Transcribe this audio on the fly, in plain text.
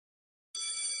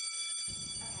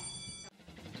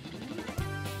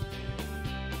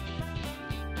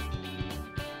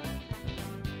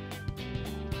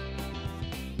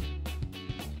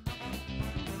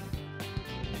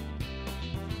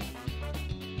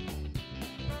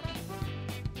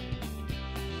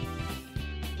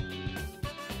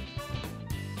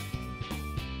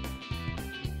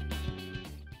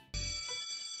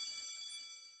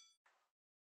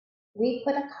we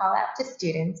put a call out to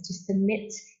students to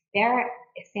submit their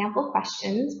sample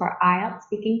questions for IELTS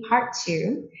Speaking Part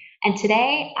 2. And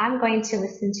today I'm going to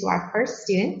listen to our first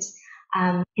student,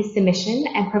 his submission,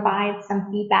 and provide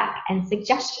some feedback and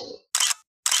suggestions.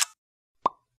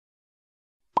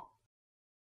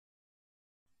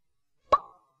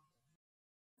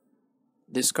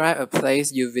 Describe a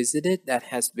place you visited that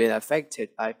has been affected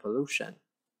by pollution.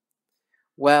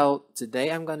 Well,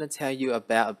 today I'm going to tell you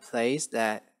about a place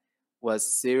that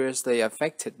was seriously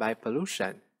affected by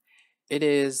pollution. It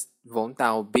is Vũng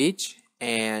Tàu Beach,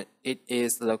 and it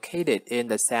is located in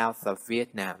the south of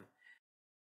Vietnam.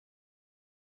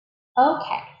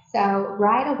 Okay, so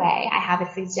right away I have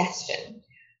a suggestion.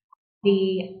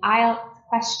 The IELTS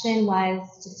question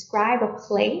was, describe a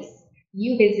place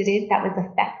you visited that was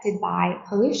affected by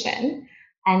pollution.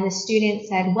 And the student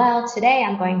said, well, today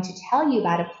I'm going to tell you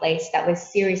about a place that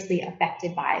was seriously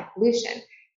affected by pollution.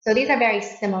 So these are very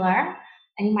similar,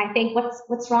 and you might think,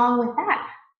 what's wrong with that?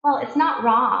 Well, it's not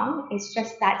wrong. It's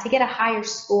just that to get a higher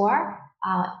score,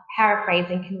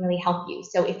 paraphrasing can really help you.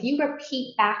 So if you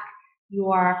repeat back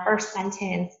your first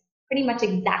sentence pretty much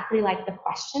exactly like the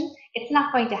question, it's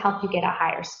not going to help you get a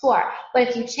higher score. But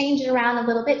if you change it around a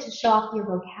little bit to show off your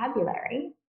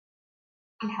vocabulary,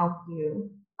 it can help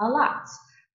you a lot.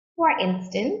 For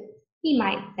instance, he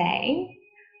might say,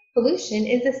 pollution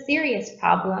is a serious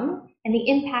problem, and the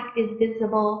impact is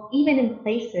visible even in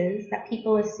places that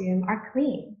people assume are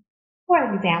clean.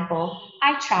 For example,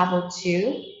 I traveled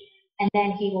to, and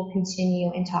then he will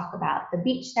continue and talk about the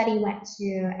beach that he went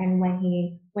to and when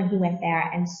he went there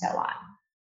and so on.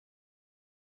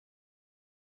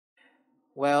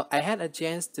 Well, I had a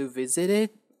chance to visit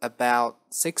it about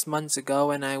 6 months ago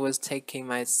when I was taking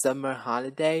my summer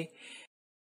holiday.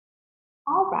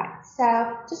 All right,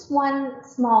 so just one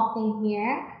small thing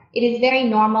here. It is very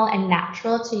normal and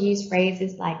natural to use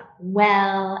phrases like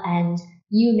well and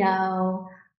you know.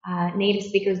 Native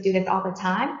speakers do this all the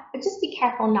time, but just be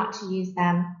careful not to use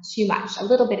them too much. A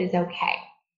little bit is okay.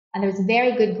 And there's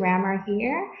very good grammar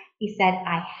here. He said,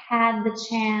 I had the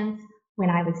chance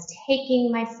when I was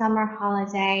taking my summer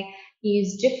holiday. He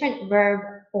used different verb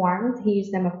forms. He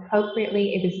used them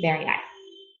appropriately. It was very nice.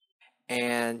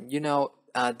 And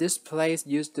this place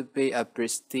used to be a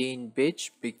pristine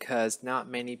beach because not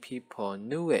many people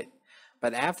knew it.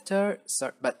 But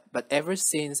ever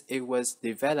since it was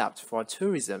developed for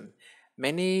tourism,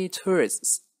 many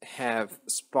tourists have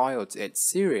spoiled it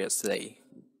seriously.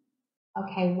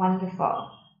 Okay,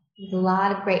 wonderful. There's a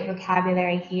lot of great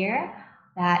vocabulary here.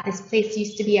 That this place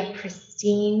used to be a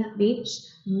pristine beach.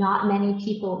 Not many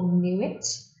people knew it.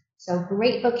 So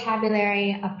great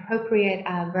vocabulary, appropriate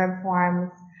verb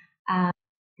forms.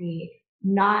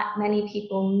 Not many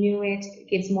people knew it. It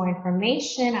gives more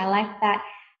information. I like that.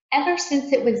 Ever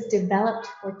since it was developed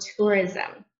for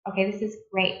tourism. Okay, this is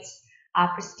great.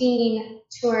 Pristine,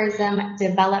 tourism,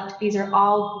 developed, these are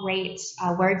all great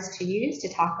words to use to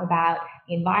talk about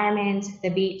the environment, the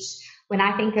beach. When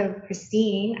I think of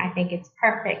pristine, I think it's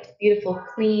perfect, beautiful,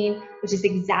 clean, which is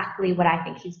exactly what I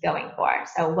think he's going for.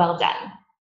 So well done.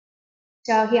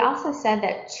 So he also said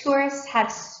that tourists have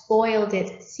spoiled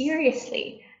it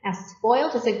seriously. Now,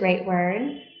 spoiled is a great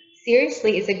word.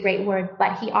 Seriously is a great word,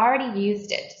 but he already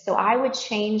used it. So I would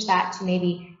change that to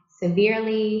maybe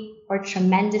severely or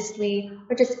tremendously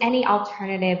or just any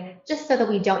alternative, just so that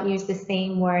we don't use the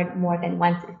same word more than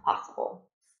once if possible.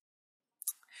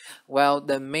 Well,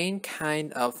 the main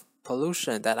kind of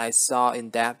pollution that I saw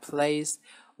in that place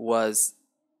was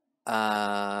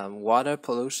water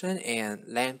pollution and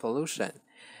land pollution.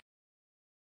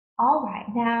 All right,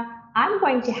 now I'm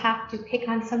going to have to pick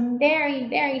on some very,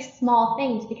 very small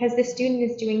things because the student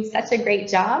is doing such a great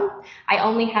job. I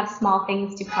only have small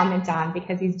things to comment on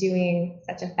because he's doing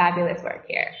such a fabulous work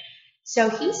here. So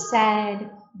he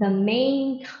said the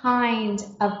main kind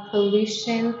of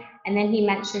pollution, and then he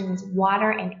mentioned water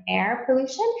and air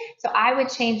pollution. So I would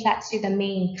change that to the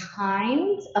main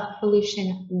kinds of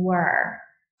pollution were,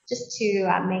 just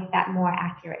to make that more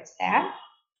accurate there.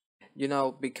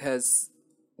 Because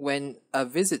when a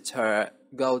visitor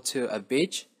go to a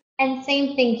beach. And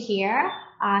same thing here.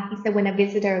 He said when a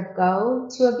visitor go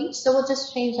to a beach, so we'll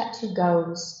just change that to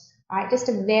goes. All right, just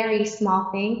a very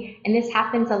small thing. And this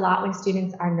happens a lot when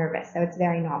students are nervous, so it's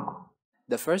very normal.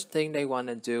 The first thing they want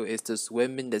to do is to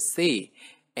swim in the sea.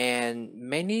 And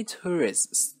many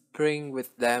tourists bring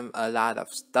with them a lot of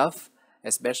stuff,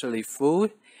 especially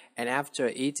food. And after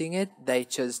eating it, they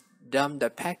just dump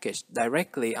the package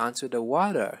directly onto the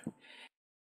water.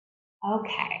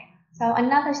 Okay, so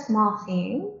another small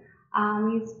thing,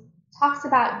 he talks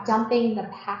about dumping the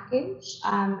package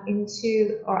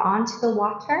into or onto the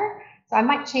water. So I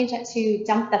might change that to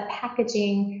dump the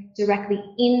packaging directly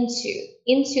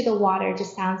into the water.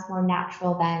 Just sounds more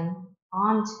natural than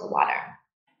onto the water.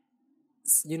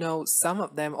 You know, some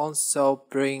of them also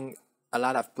bring a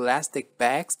lot of plastic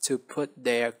bags to put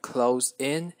their clothes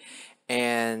in,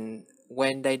 and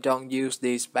when they don't use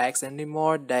these bags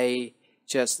anymore, they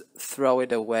just throw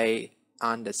it away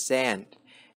on the sand.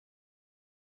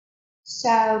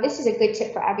 So this is a good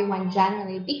tip for everyone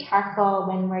generally. Be careful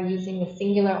when we're using the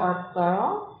singular or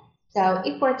plural. So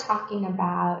if we're talking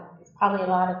about, it's probably a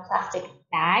lot of plastic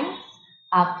bags,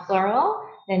 plural,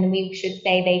 then we should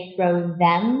say they throw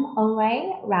them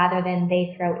away rather than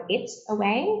they throw it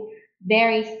away.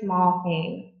 Very small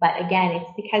thing, but again,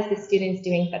 it's because the student's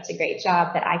doing such a great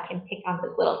job that I can pick on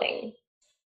those little things.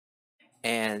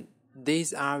 And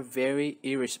these are very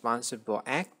irresponsible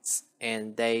acts,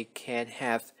 and they can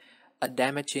have a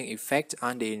damaging effect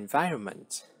on the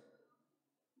environment.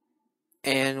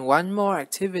 And one more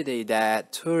activity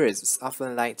that tourists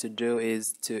often like to do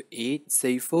is to eat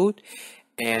seafood,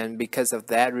 and because of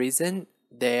that reason,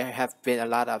 there have been a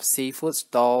lot of seafood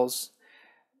stalls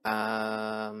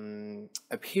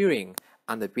appearing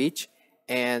on the beach,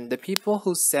 and the people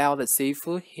who sell the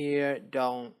seafood here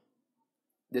don't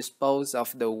dispose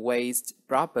of the waste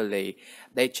properly.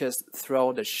 They just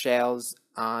throw the shells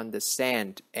on the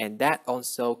sand, and that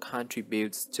also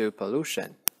contributes to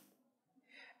pollution.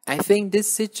 I think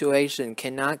this situation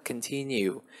cannot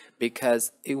continue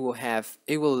because it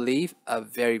will leave a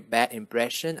very bad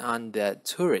impression on the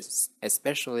tourists,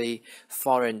 especially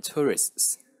foreign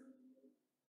tourists.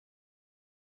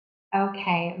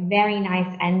 Okay, very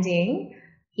nice ending.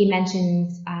 He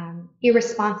mentions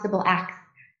irresponsible acts,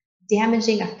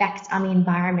 damaging effects on the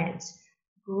environment.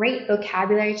 Great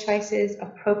vocabulary choices,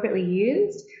 appropriately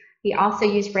used. He also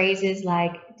used phrases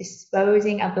like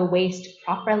disposing of the waste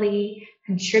properly,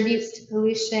 contributes to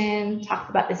pollution, talks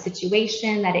about the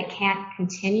situation, that it can't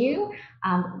continue.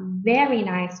 Very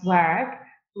nice work.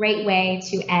 Great way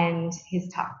to end his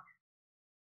talk.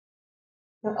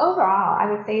 So overall,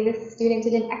 I would say this student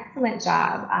did an excellent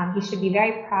job. He should be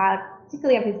very proud,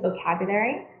 particularly of his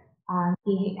vocabulary.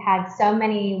 He had so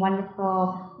many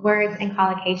wonderful words and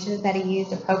collocations that he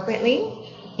used appropriately.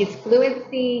 His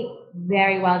fluency,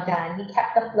 very well done. He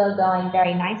kept the flow going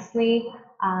very nicely.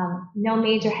 No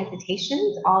major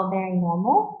hesitations, all very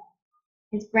normal.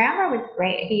 His grammar was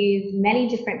great. He used many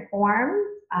different forms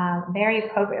very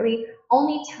appropriately.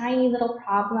 Only tiny little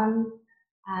problems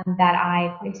that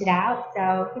I pointed out.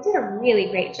 So he did a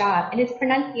really great job. And his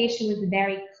pronunciation was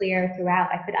very clear throughout.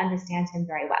 I could understand him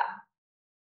very well.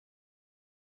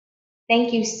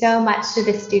 Thank you so much to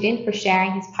the student for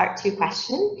sharing his part 2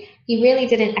 question. He really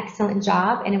did an excellent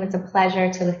job, and it was a pleasure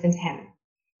to listen to him.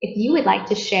 If you would like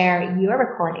to share your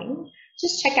recording,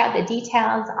 just check out the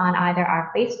details on either our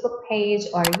Facebook page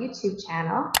or YouTube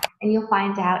channel, and you'll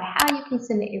find out how you can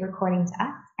submit your recording to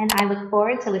us. And I look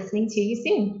forward to listening to you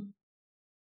soon.